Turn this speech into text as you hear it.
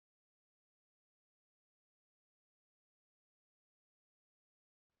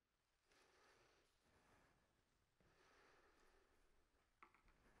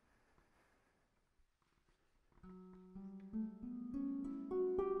When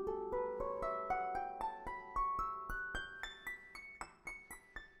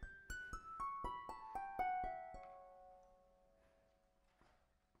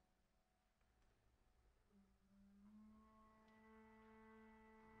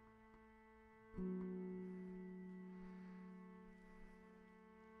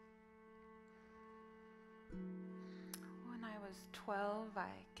I was 12, I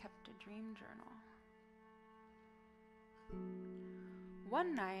kept a dream journal.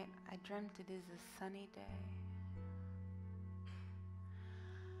 One night, I dreamt it is a sunny day.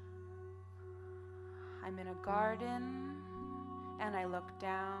 I'm in a garden, and I look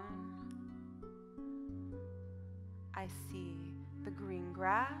down. I see the green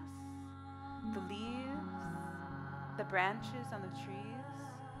grass, the leaves, the branches on the trees.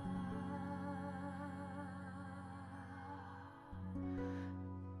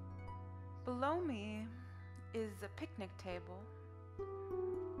 Below me is a picnic table.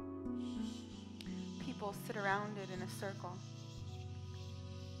 People sit around it in a circle.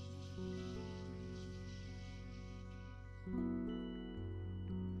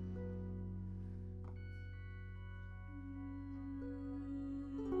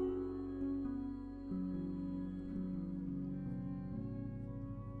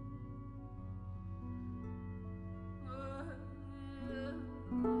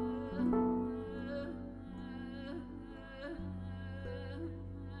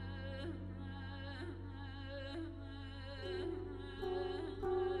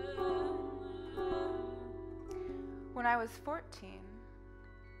 When I was 14,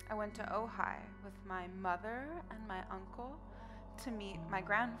 I went to Ojai with my mother and my uncle to meet my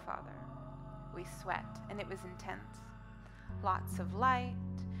grandfather. We sweat, and it was intense. Lots of light,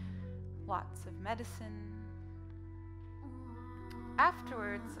 lots of medicine.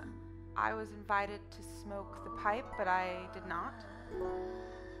 Afterwards, I was invited to smoke the pipe, but I did not.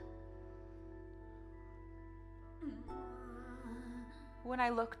 When I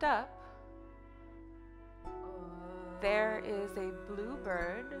looked up, there is a blue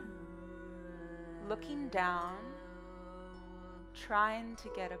bird looking down, trying to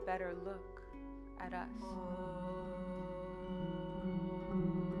get a better look at us.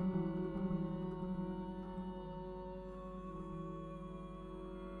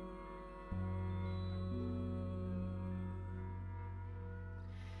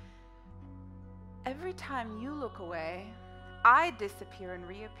 Every time you look away, I disappear and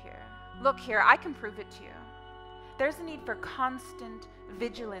reappear. Look here, I can prove it to you. There's a need for constant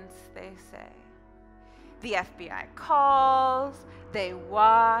vigilance, they say. The FBI calls, they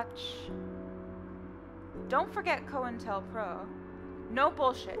watch. Don't forget COINTELPRO. No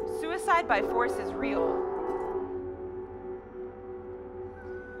bullshit. Suicide by force is real.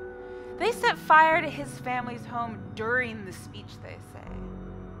 They set fire to his family's home during the speech, they say.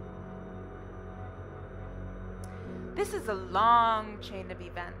 This is a long chain of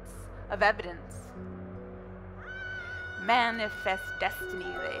events, of evidence. Manifest destiny,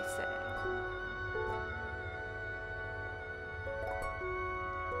 they say.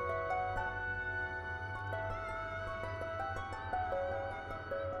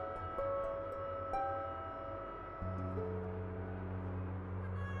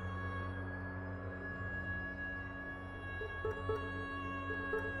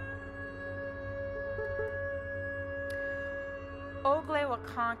 Ogle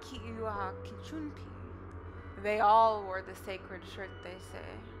wakan ki iwa kinchunpi. They all wore the sacred shirt, they say.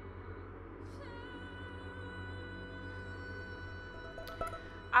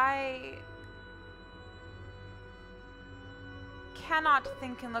 I cannot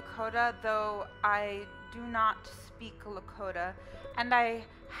think in Lakota, though I do not speak Lakota, and I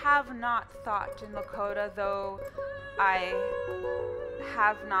have not thought in Lakota, though I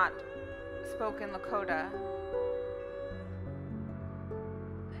have not spoken Lakota.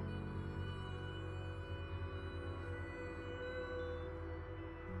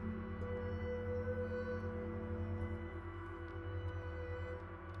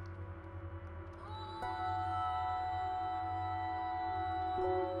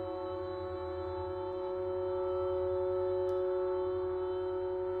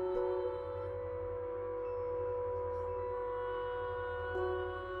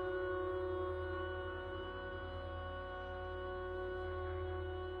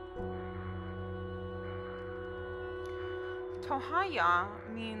 Tohaya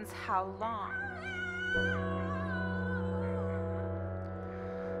means how long.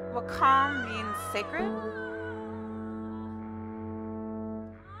 Wakam means sacred.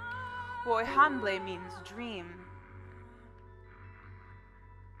 Woihamble means dream.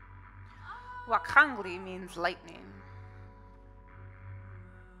 Wakangli means lightning.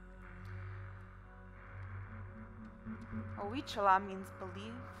 Owichala means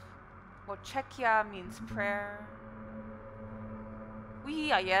belief. Wochekia means prayer.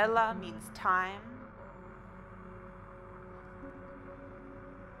 Wihiayela means time.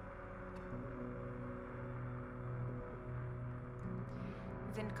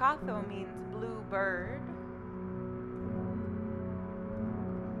 Zinkatho means blue bird.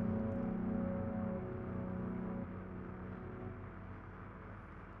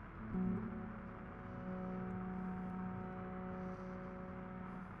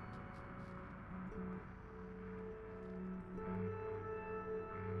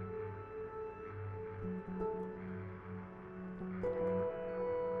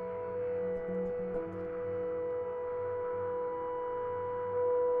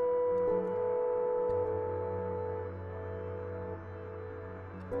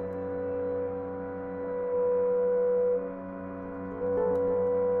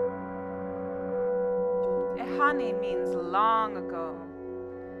 Ehane means long ago,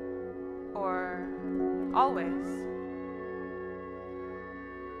 or always.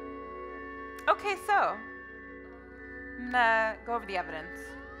 Okay, so, I'm gonna go over the evidence.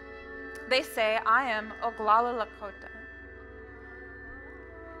 They say I am Oglala Lakota.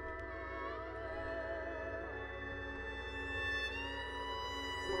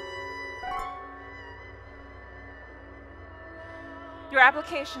 Your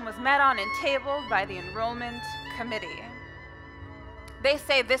application was met on and tabled by the enrollment committee. They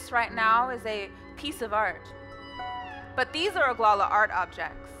say this right now is a piece of art, but these are Oglala art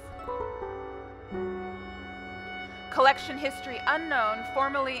objects. Collection history unknown,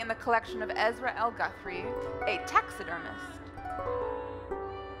 formerly in the collection of Ezra L. Guthrie, a taxidermist.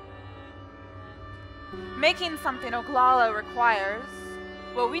 Making something Oglala requires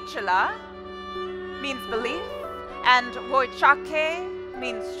Wowichala means belief, and Woichake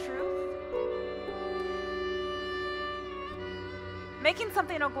means truth. Making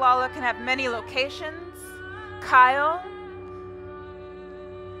something Oglala can have many locations: Kyle,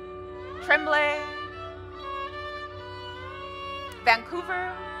 Tremblay,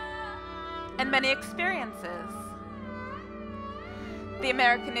 Vancouver, and many experiences. The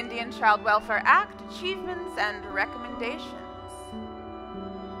American Indian Child Welfare Act, achievements and recommendations.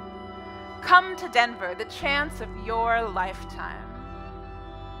 Come to Denver, the chance of your lifetime.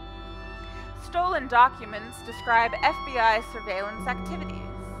 Stolen documents describe FBI surveillance activities.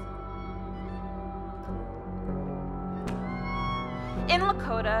 In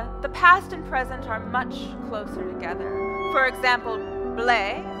Lakota, the past and present are much closer together. For example,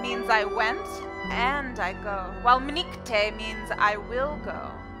 ble means I went and I go, while mnikte means I will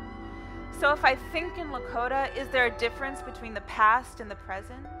go. So if I think in Lakota, is there a difference between the past and the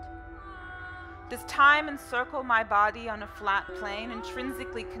present? Does time encircle my body on a flat plane,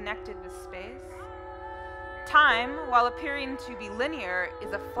 intrinsically connected with space? Time, while appearing to be linear,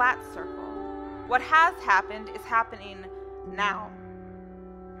 is a flat circle. What has happened is happening now.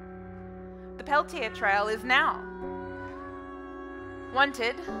 The Peltier trial is now.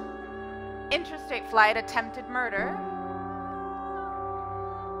 Wanted, interstate flight, attempted murder.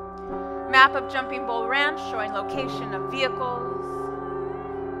 Map of Jumping Bull Ranch showing location of vehicles.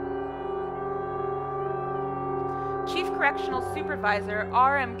 Chief Correctional Supervisor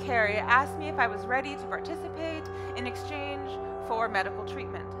R.M. Carey asked me if I was ready to participate in exchange for medical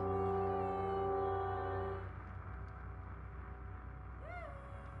treatment.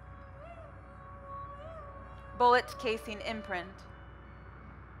 Bullet casing imprint.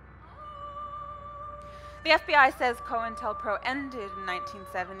 The FBI says COINTELPRO ended in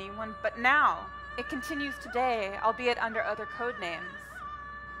 1971, but now it continues today, albeit under other code names.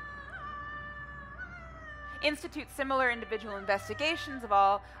 Institute similar individual investigations of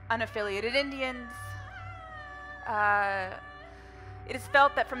all unaffiliated Indians. It is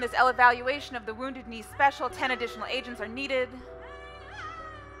felt that from this evaluation of the Wounded Knee Special, 10 additional agents are needed.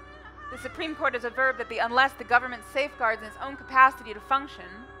 The Supreme Court has averred that unless the government safeguards in its own capacity to function,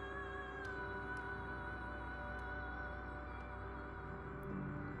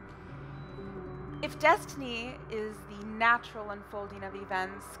 if destiny is the natural unfolding of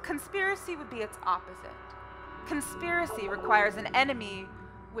events, conspiracy would be its opposite. Conspiracy requires an enemy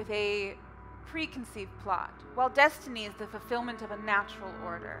with a preconceived plot, while destiny is the fulfillment of a natural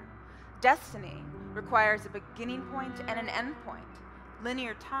order. Destiny requires a beginning point and an end point,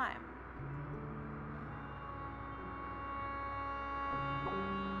 linear time.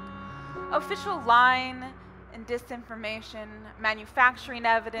 Official lying and disinformation, manufacturing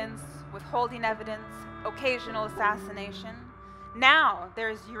evidence, withholding evidence, occasional assassination. Now there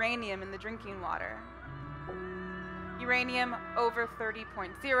is uranium in the drinking water. Uranium over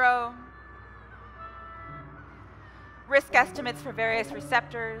 30.0. risk estimates for various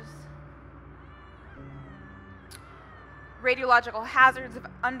receptors, radiological hazards of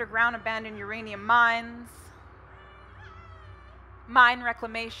underground abandoned uranium mines, mine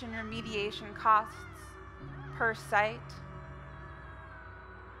reclamation remediation costs per site.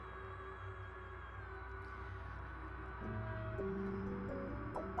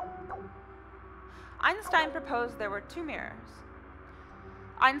 Einstein proposed there were two mirrors.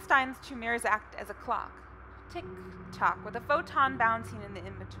 Einstein's two mirrors act as a clock, tick-tock, with a photon bouncing in the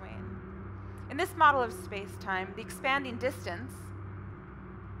in-between. In this model of space-time, the expanding distance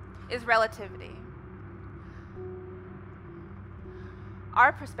is relativity.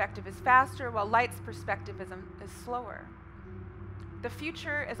 Our perspective is faster, while light's perspective is slower. The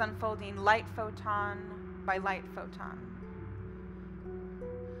future is unfolding light photon by light photon.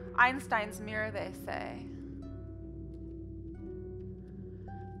 Einstein's mirror, they say.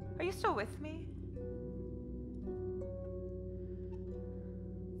 Are you still with me?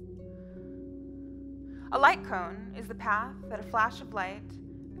 A light cone is the path that a flash of light,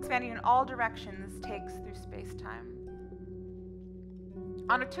 expanding in all directions, takes through space-time.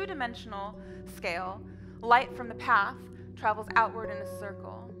 On a two-dimensional scale, light from the path travels outward in a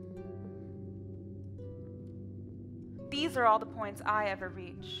circle. These are all the points I ever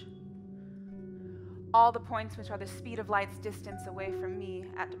reach. All the points which are the speed of light's distance away from me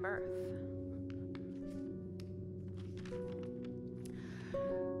at birth.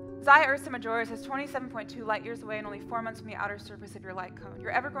 Xi Ursa Majoris is 27.2 light years away and only 4 months from the outer surface of your light cone. Your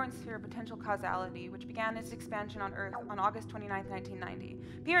ever-growing sphere of potential causality, which began its expansion on Earth on August 29, 1990.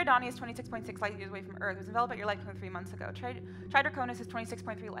 P Eridani is 26.6 light years away from Earth. It was enveloped at your light cone 3 months ago. Tridraconis is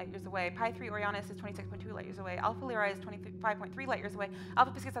 26.3 light years away. Pi 3 Orionis is 26.2 light years away. Alpha Lyrae is 25.3 light years away.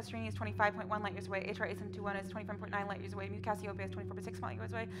 Alpha Piscis Austrini is 25.1 light years away. HR 8721 is 25.9 light years away. Mu Cassiopeia is 24.6 light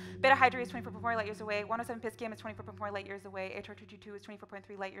years away. Beta Hydra is 24.4 light years away. 107 Piscium is 24.4 light years away. HR 222 is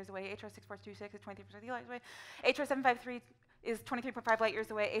 24.3 light years away. HR 6426 is 23.3 light years away. HR 753 is 23.5 light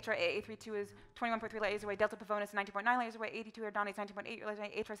years away. HR 8832 is 21.3 light years away. Delta Pavonis is 19.9 light years away. 82 Eridani is 19.8 light years away.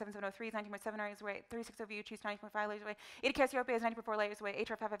 HR 7703 is 19.7 light years away. 360 VUC is 19.5 light years away. 80 Cassiopeia is 19.4 light years away.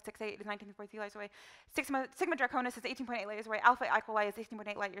 HR 5568 is 19.3 light years away. Sigma Draconis is 18.8 light years away. Alpha Equali is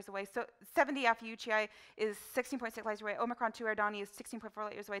 18.8 light years away. So 70 Alpha is 16.6 light years away. Omicron 2 Eridani is 16.4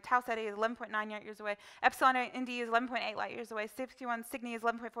 light years away. Tau Ceti is 11.9 light years away. Epsilon Indi is 11.8 light years away. 61 Cygni is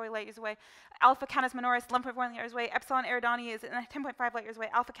 11.4 light years away. Alpha Canis Minoris is 11.4 light years away. Epsilon Eridani is 10.5 light years away.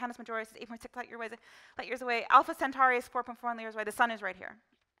 Alpha Canis Majoris is 8.6 light years away. Alpha Centauri is 4.4 light years away. The sun is right here.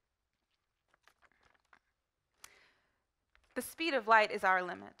 The speed of light is our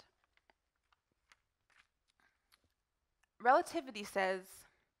limit. Relativity says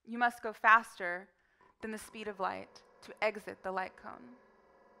you must go faster than the speed of light to exit the light cone,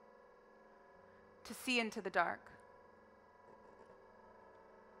 to see into the dark,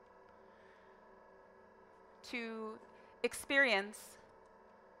 to experience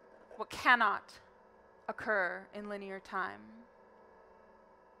what cannot occur in linear time.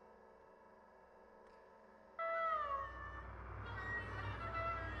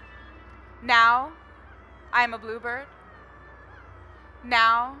 Now, I am a bluebird.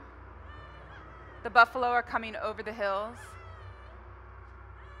 Now, the buffalo are coming over the hills.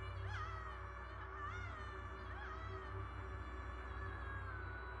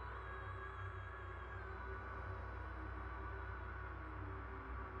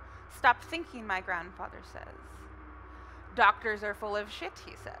 Stop thinking, my grandfather says. Doctors are full of shit,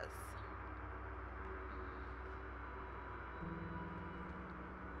 he says.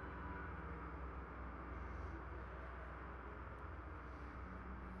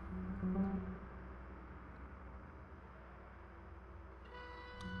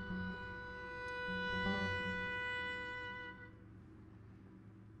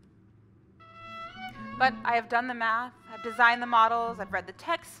 But I have done the math, I've designed the models, I've read the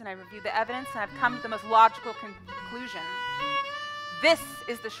texts, and I've reviewed the evidence, and I've come to the most logical conclusion. This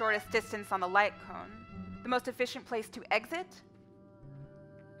is the shortest distance on the light cone. The most efficient place to exit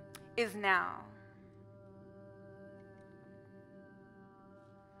is now.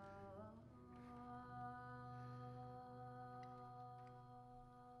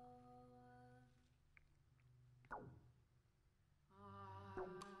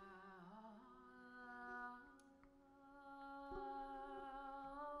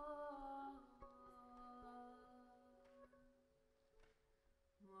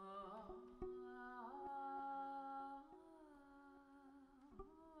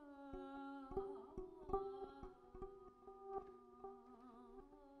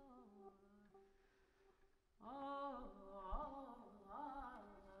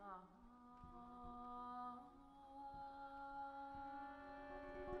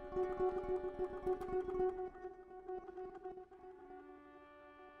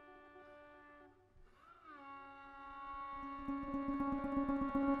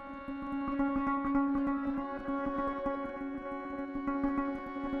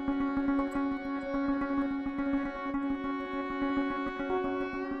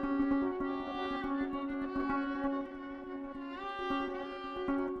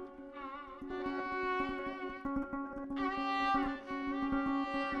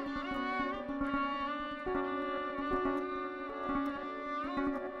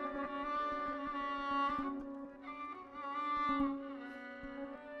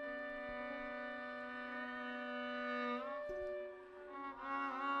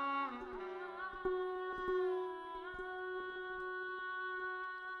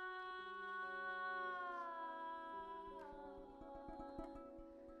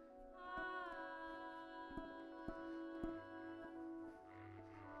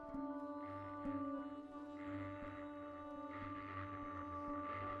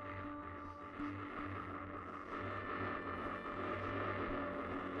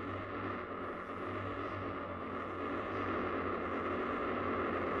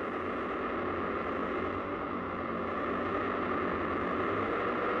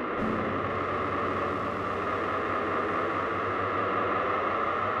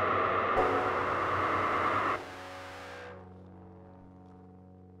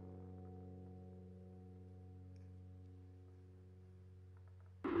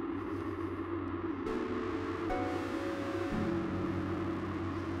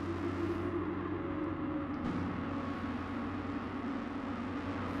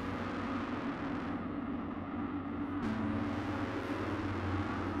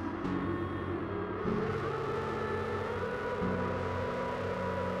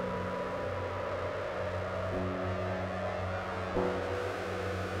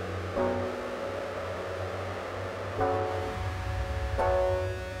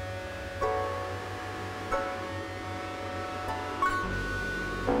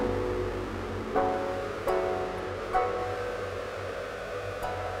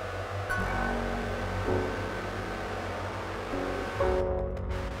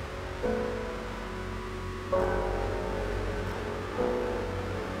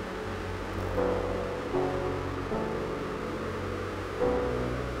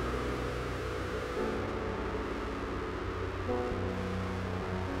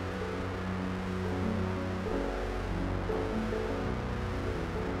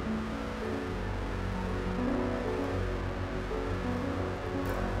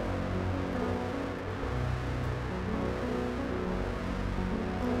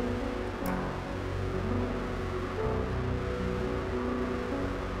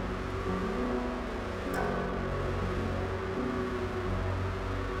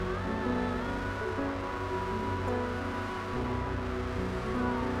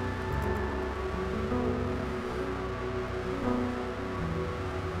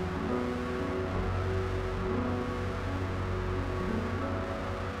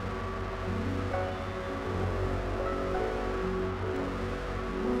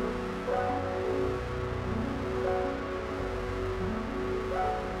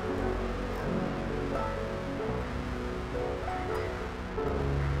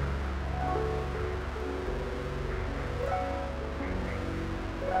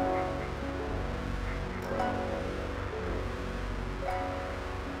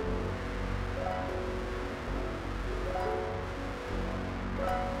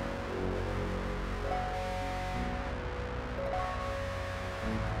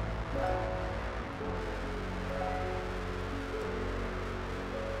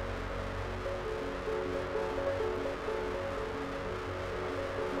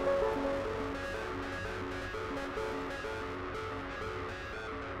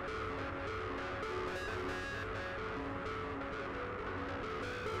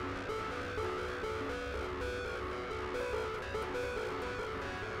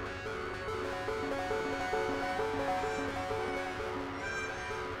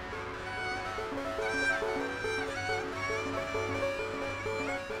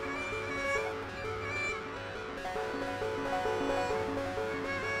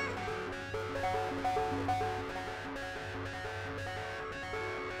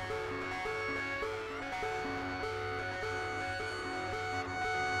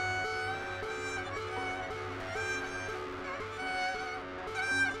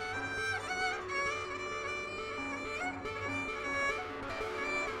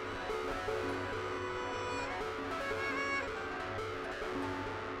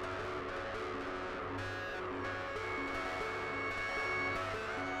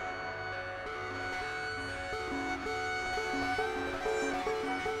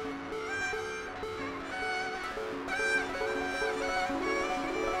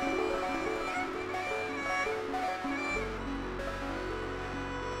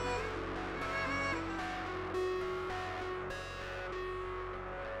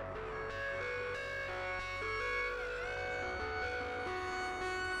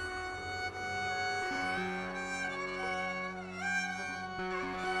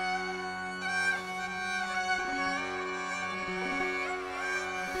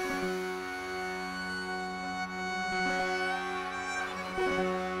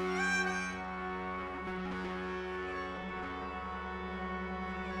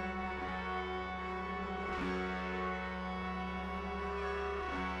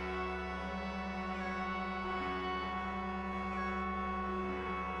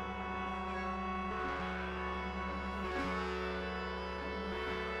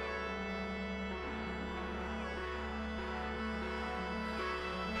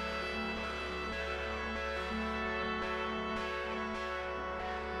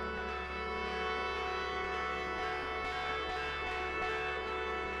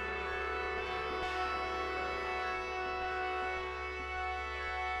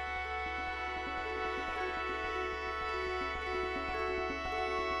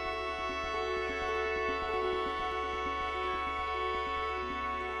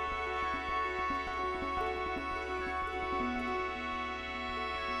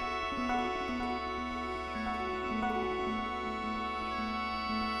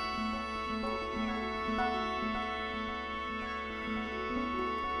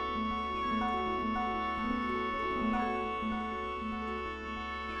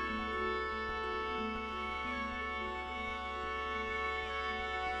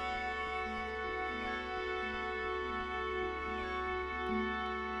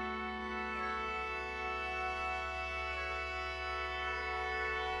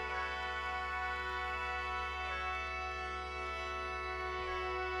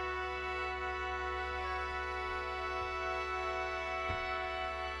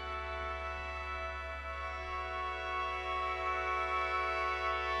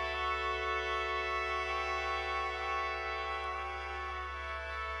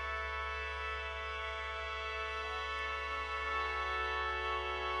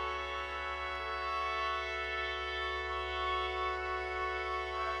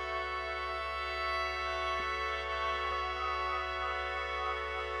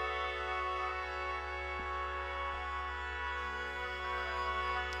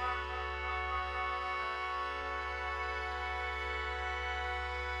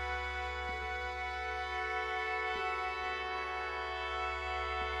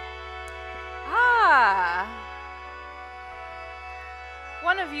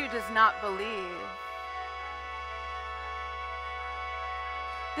 of you does not believe.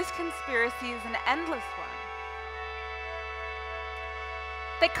 This conspiracy is an endless one.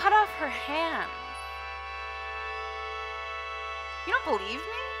 They cut off her hand. You don't believe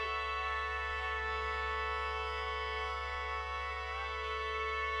me?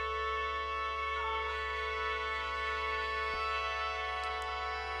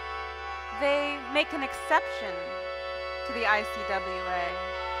 They make an exception to the ICWA.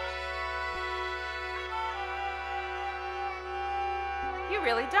 You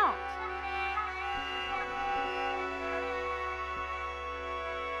really don't.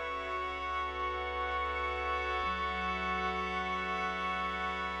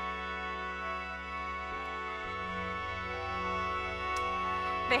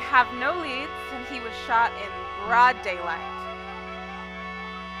 They have no leads, and he was shot in broad daylight.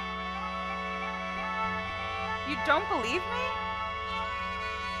 You don't believe me?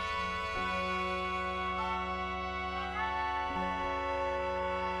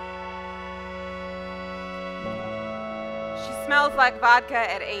 She smells like vodka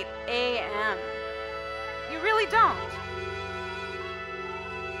at 8 a.m. You really don't.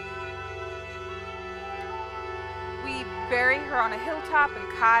 We bury her on a hilltop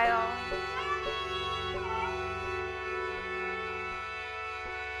in Kyle.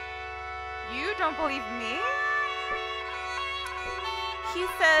 You don't believe me? He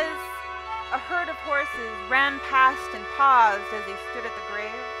says a herd of horses ran past and paused as he stood at the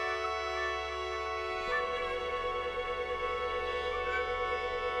grave.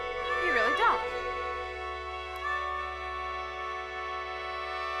 You really don't.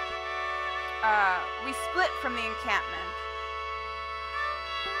 We split from the encampment.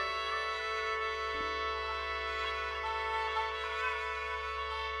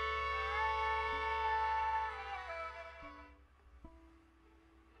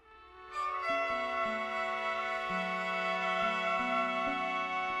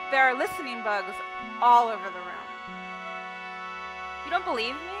 There are listening bugs all over the room. You don't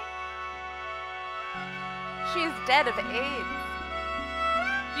believe me? She is dead of AIDS.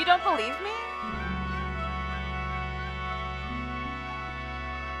 You don't believe me?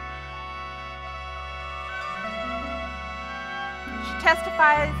 She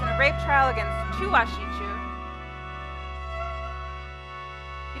testifies in a rape trial against two Washichu.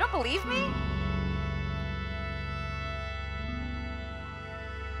 You don't believe me?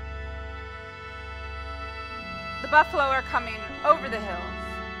 The buffalo are coming over the hills.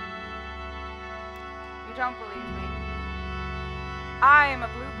 You don't believe me. I am a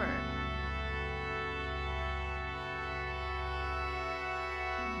bluebird.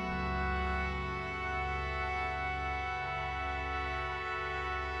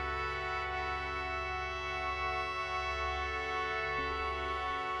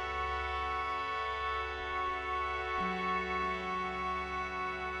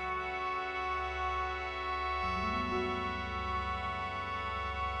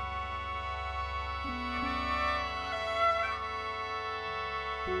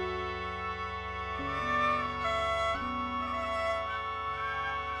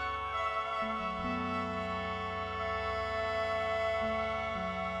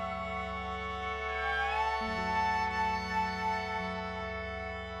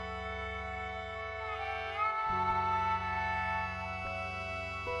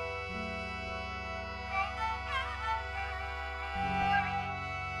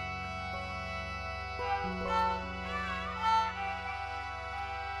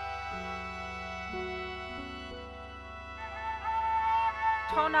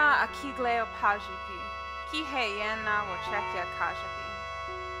 Tona akigleo pajipi, kihe yena wochekia kajipi.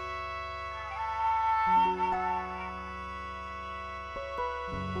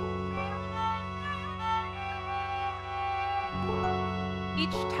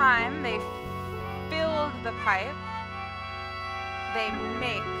 Each time they filled the pipe, they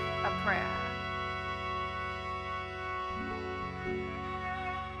make a prayer.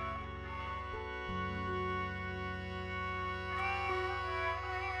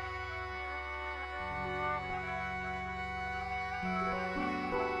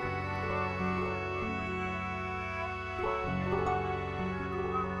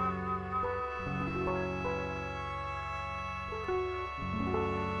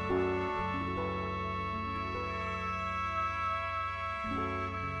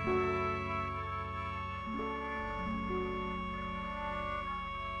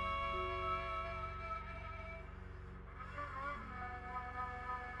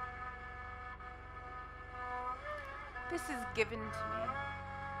 This is given to me.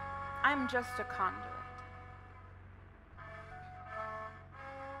 I'm just a conduit.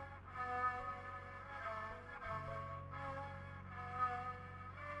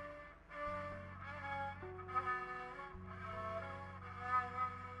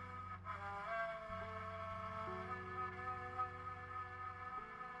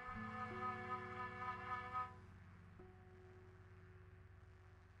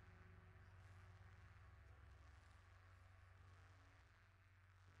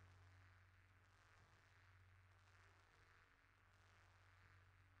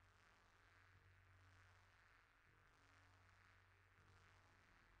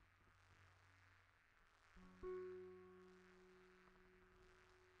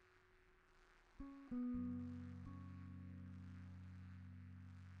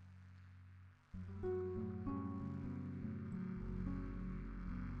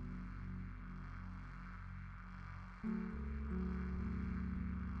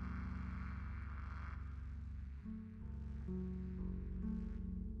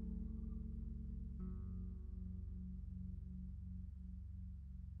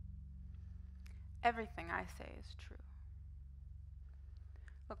 Everything I say is true.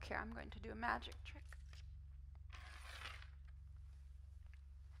 Look here, I'm going to do a magic trick.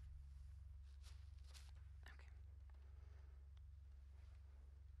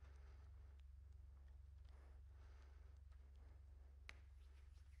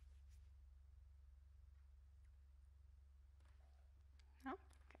 No?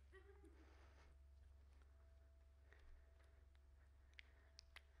 Okay.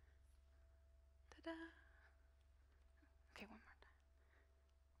 Ta-da! Okay, one more time.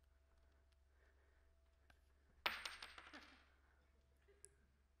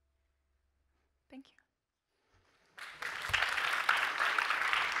 Thank you.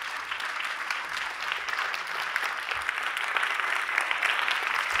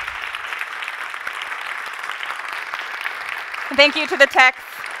 And thank you to the techs,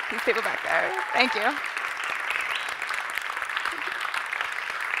 these people back there. Thank you.